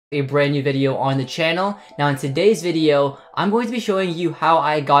A brand new video on the channel. Now in today's video, I'm going to be showing you how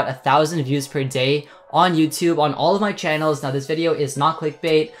I got 1,000 views per day on YouTube on all of my channels. Now this video is not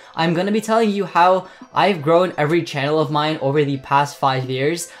clickbait. I'm going to be telling you how I've grown every channel of mine over the past 5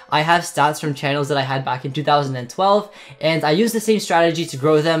 years. I have stats from channels that I had back in 2012 and I used the same strategy to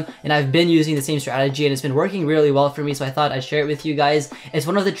grow them, and I've been using the same strategy and it's been working really well for me, so I thought I'd share it with you guys. It's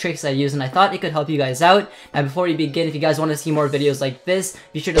one of the tricks I use and I thought it could help you guys out. Now before we begin, if you guys want to see more videos like this,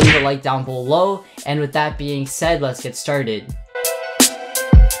 be sure to leave a like down below, and with that being said, let's get started.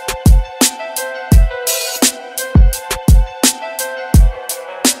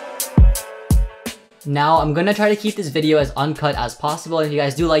 Now, I'm gonna try to keep this video as uncut as possible. If you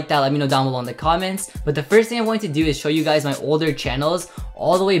guys do like that, let me know down below in the comments. But the first thing I'm going to do is show you guys my older channels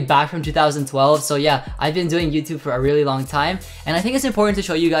all the way back from 2012. So yeah, I've been doing YouTube for a really long time. And I think it's important to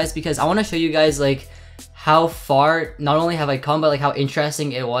show you guys because I want to show you guys like how far not only have I come, but like how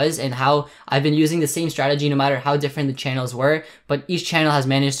interesting it was and how I've been using the same strategy no matter how different the channels were. But each channel has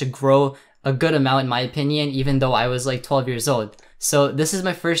managed to grow a good amount in my opinion, even though I was like 12 years old. So this is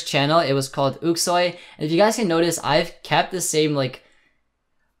my first channel. It was called Uksoy. And if you guys can notice, I've kept the same, like,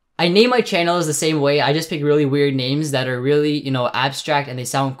 I name my channels the same way. I just pick really weird names that are really, you know, abstract and they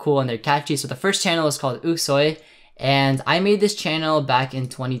sound cool and they're catchy. So the first channel is called Uksoy. And I made this channel back in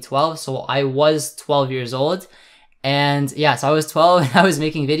 2012. So I was 12 years old. And yeah, so I was 12 and I was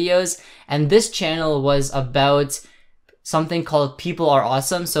making videos. And this channel was about something called People Are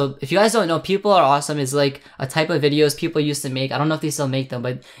Awesome. So if you guys don't know, People Are Awesome is like a type of videos people used to make. I don't know if they still make them,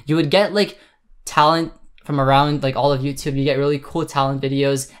 but you would get like talent from around like all of YouTube. You get really cool talent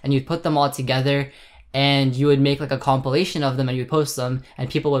videos and you'd put them all together and you would make like a compilation of them and you'd post them and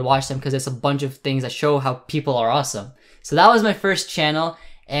people would watch them because it's a bunch of things that show how people are awesome. So that was my first channel,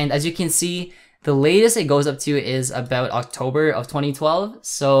 and as you can see, the latest it goes up to is about October of 2012.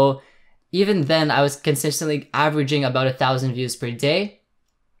 So even then, I was consistently averaging about 1,000 views per day.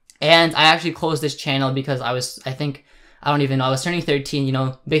 And I actually closed this channel because I was turning 13, you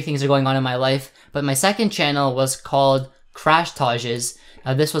know, big things are going on in my life. But my second channel was called Crashtages.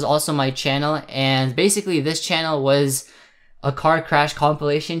 Now this was also my channel, and basically this channel was a car crash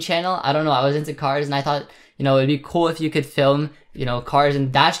compilation channel. I don't know, I was into cars and I thought, you know, it'd be cool if you could film, you know, cars,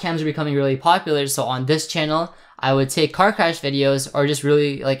 and dash cams are becoming really popular. So on this channel, I would take car crash videos or just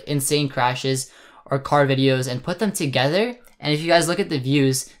really like insane crashes or car videos and put them together. And if you guys look at the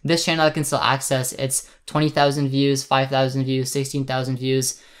views, this channel I can still access. It's 20,000 views, 5,000 views, 16,000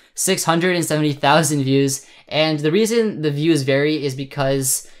 views, 670,000 views. And the reason the views vary is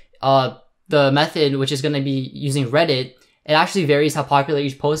because the method, which is going to be using Reddit, it actually varies how popular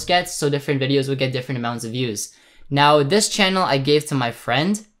each post gets. So different videos would get different amounts of views. Now this channel I gave to my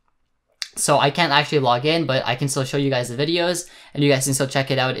friend, so I can't actually log in, but I can still show you guys the videos and you guys can still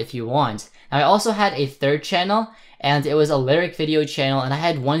check it out if you want. Now I also had a third channel, and it was a lyric video channel, and I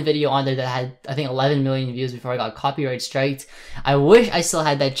had one video on there that had, I think, 11 million views before I got copyright striked. I wish I still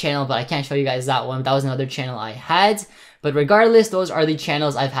had that channel, but I can't show you guys that one. That was another channel I had. But regardless, those are the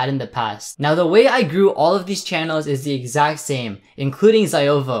channels I've had in the past. Now the way I grew all of these channels is the exact same, including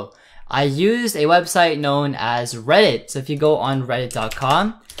Ziovo. I used a website known as Reddit. So if you go on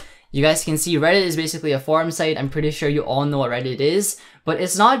reddit.com, you guys can see Reddit is basically a forum site. I'm pretty sure you all know what Reddit is, but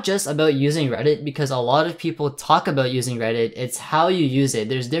it's not just about using Reddit because a lot of people talk about using Reddit. It's how you use it.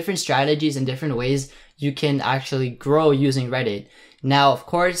 There's different strategies and different ways you can actually grow using Reddit. Now, of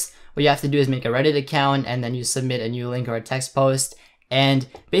course, what you have to do is make a Reddit account and then you submit a new link or a text post. And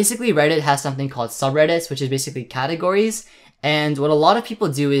basically Reddit has something called subreddits, which is basically categories. And what a lot of people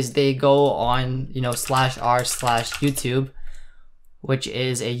do is they go on, you know, /r/YouTube, which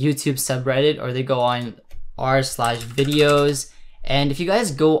is a YouTube subreddit, or they go on r/videos. And if you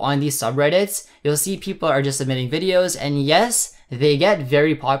guys go on these subreddits, you'll see people are just submitting videos, and yes, they get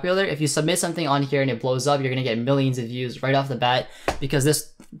very popular. If you submit something on here and it blows up, you're gonna get millions of views right off the bat, because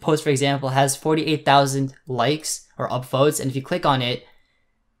this post, for example, has 48,000 likes or upvotes, and if you click on it,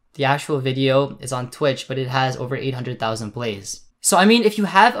 the actual video is on Twitch, but it has over 800,000 plays. So I mean, if you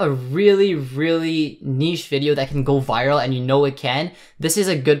have a really, really niche video that can go viral and you know it can, this is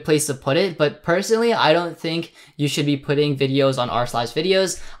a good place to put it. But personally, I don't think you should be putting videos on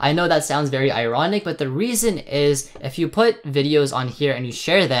r/videos. I know that sounds very ironic, but the reason is if you put videos on here and you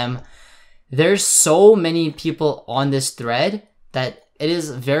share them, there's so many people on this thread that it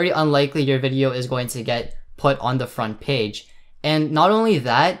is very unlikely your video is going to get put on the front page. And not only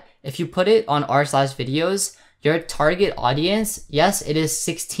that, if you put it on r/videos, your target audience, yes, it is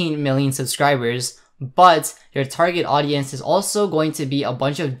 16 million subscribers, but your target audience is also going to be a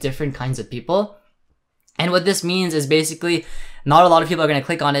bunch of different kinds of people. And what this means is basically not a lot of people are going to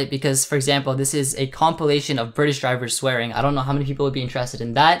click on it because, for example, this is a compilation of British drivers swearing. I don't know how many people would be interested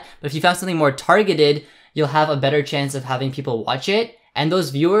in that, but if you found something more targeted, you'll have a better chance of having people watch it. And those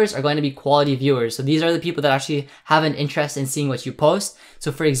viewers are going to be quality viewers. So these are the people that actually have an interest in seeing what you post.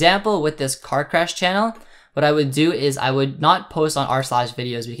 So for example, with this car crash channel, what I would do is I would not post on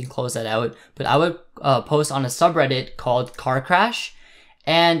r/videos, we can close that out, but I would post on a subreddit called Car Crash.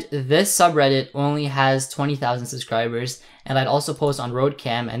 And this subreddit only has 20,000 subscribers. And I'd also post on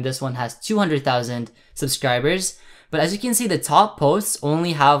Roadcam, and this one has 200,000 subscribers. But as you can see, the top posts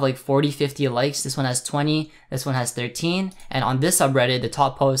only have like 40-50 likes. This one has 20, this one has 13. And on this subreddit, the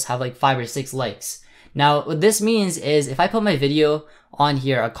top posts have like 5 or 6 likes. Now, what this means is if I put my video on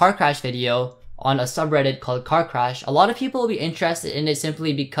here, a car crash video, on a subreddit called Car Crash, a lot of people will be interested in it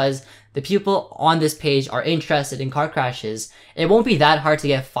simply because the people on this page are interested in car crashes. It won't be that hard to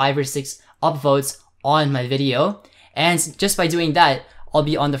get 5 or 6 upvotes on my video. And just by doing that, I'll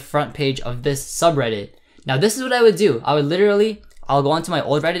be on the front page of this subreddit. Now, this is what I would do. I'll go onto my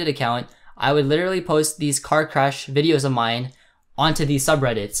old Reddit account. I would literally post these car crash videos of mine onto these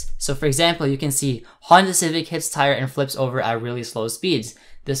subreddits. So for example, you can see Honda Civic hits tire and flips over at really slow speeds.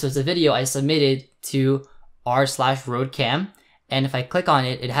 This was a video I submitted to r/roadcam. And if I click on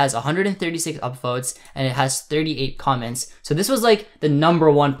it, it has 136 upvotes and it has 38 comments. So this was like the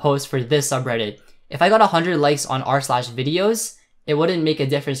 #1 post for this subreddit. If I got 100 likes on r/videos, it wouldn't make a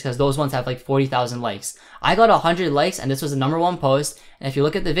difference because those ones have like 40,000 likes. I got 100 likes and this was the #1 post. And if you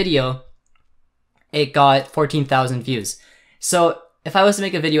look at the video, it got 14,000 views. So if I was to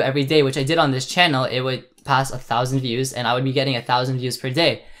make a video every day, which I did on this channel, it would pass 1,000 views and I would be getting 1,000 views per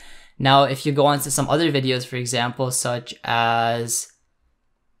day. Now, if you go on to some other videos, for example, such as,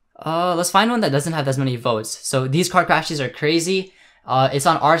 let's find one that doesn't have as many votes. So these car crashes are crazy. It's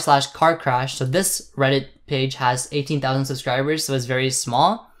on r/car crash. So this Reddit page has 18,000 subscribers, so it's very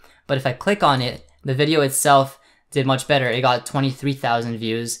small. But if I click on it, the video itself did much better. It got 23,000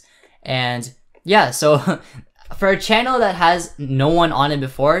 views. And yeah, so for a channel that has no one on it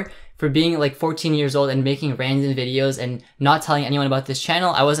before, for being like 14 years old and making random videos and not telling anyone about this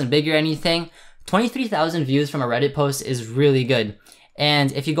channel, I wasn't big or anything, 23,000 views from a Reddit post is really good.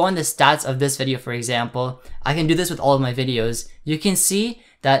 And if you go on the stats of this video, for example, I can do this with all of my videos. You can see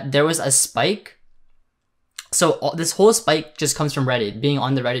that there was a spike. So this whole spike just comes from Reddit, being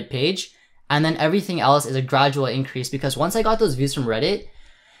on the Reddit page. And then everything else is a gradual increase because once I got those views from Reddit,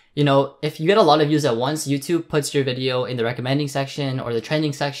 you know, if you get a lot of views at once, YouTube puts your video in the recommending section or the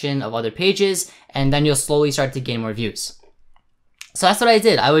trending section of other pages, and then you'll slowly start to gain more views. So that's what I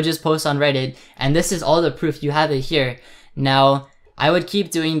did. I would just post on Reddit, and this is all the proof. You have it here. Now, I would keep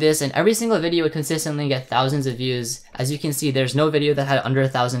doing this, and every single video would consistently get thousands of views. As you can see, there's no video that had under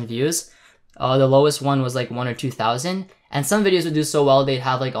 1,000 views. The lowest one was like 1,000 or 2,000, and some videos would do so well they'd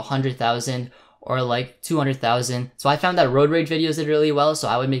have like 100,000 or like 200,000. So I found that road rage videos did really well, so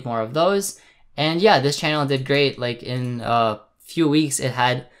I would make more of those. And yeah, this channel did great. Like in a few weeks, it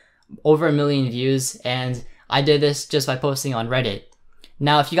had over 1 million views, and I did this just by posting on Reddit.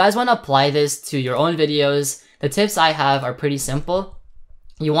 Now, if you guys want to apply this to your own videos, the tips I have are pretty simple.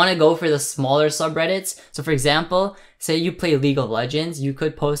 You want to go for the smaller subreddits. So for example, say you play League of Legends, you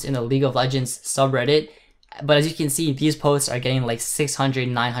could post in the League of Legends subreddit. But as you can see, these posts are getting like 600,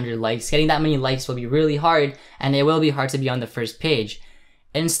 900 likes. Getting that many likes will be really hard, and it will be hard to be on the first page.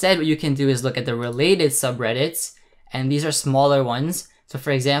 Instead, what you can do is look at the related subreddits, and these are smaller ones. So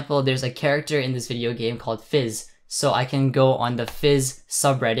for example, there's a character in this video game called Fizz. So I can go on the Fizz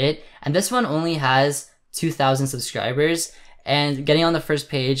subreddit, and this one only has 2,000 subscribers, and getting on the first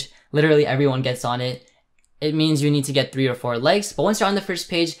page, literally everyone gets on it. It means you need to get 3 or 4 likes, but once you're on the first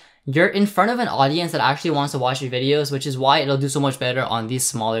page, you're in front of an audience that actually wants to watch your videos, which is why it'll do so much better on these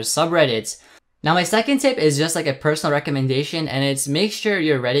smaller subreddits. Now, my second tip is just like a personal recommendation, and it's make sure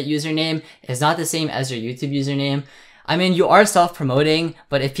your Reddit username is not the same as your YouTube username. I mean, you are self-promoting,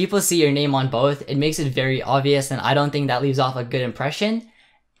 but if people see your name on both, it makes it very obvious, and I don't think that leaves off a good impression.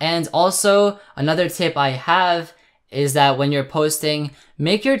 And also, another tip I have is that when you're posting,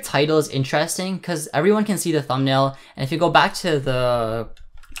 make your titles interesting, because everyone can see the thumbnail. And if you go back to the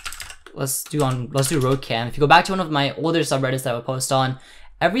let's do Roadcam. If you go back to one of my older subreddits that I would post on,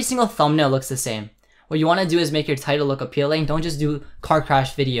 every single thumbnail looks the same. What you want to do is make your title look appealing. Don't just do car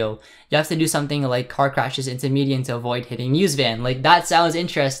crash video. You have to do something like car crashes into median to avoid hitting news van. Like, that sounds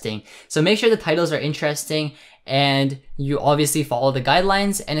interesting. So make sure the titles are interesting and you obviously follow the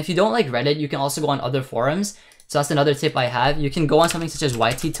guidelines. And if you don't like Reddit, you can also go on other forums. So that's another tip I have. You can go on something such as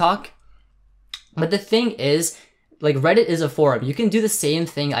YT Talk. But the thing is, like, Reddit is a forum. You can do the same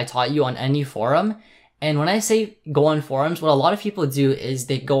thing I taught you on any forum, And when I say go on forums, what a lot of people do is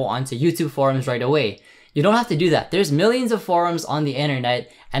they go onto YouTube forums right away. You don't have to do that. There's millions of forums on the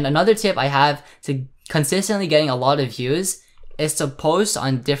internet. And another tip I have to consistently getting a lot of views is to post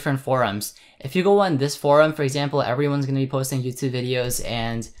on different forums. If you go on this forum, for example, everyone's going to be posting YouTube videos,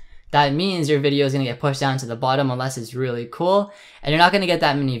 and that means your video is going to get pushed down to the bottom unless it's really cool, and you're not going to get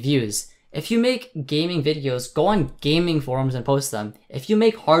that many views. If you make gaming videos, go on gaming forums and post them. If you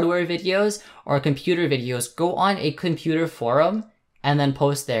make hardware videos or computer videos, go on a computer forum and then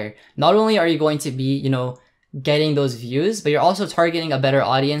post there. Not only are you going to be, getting those views, but you're also targeting a better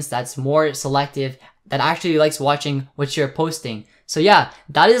audience that's more selective, that actually likes watching what you're posting. So yeah,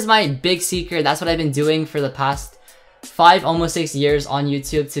 that is my big secret. That's what I've been doing for the past 5, almost 6 years on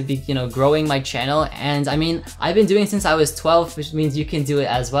YouTube to be, growing my channel. And I mean, I've been doing it since I was 12, which means you can do it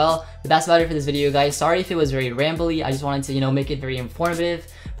as well. But that's about it for this video, guys. Sorry if it was very rambly. I just wanted to, make it very informative.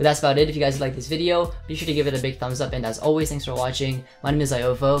 But that's about it. If you guys like this video, be sure to give it a big thumbs up. And as always, thanks for watching. My name is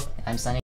Iovo, and I'm signing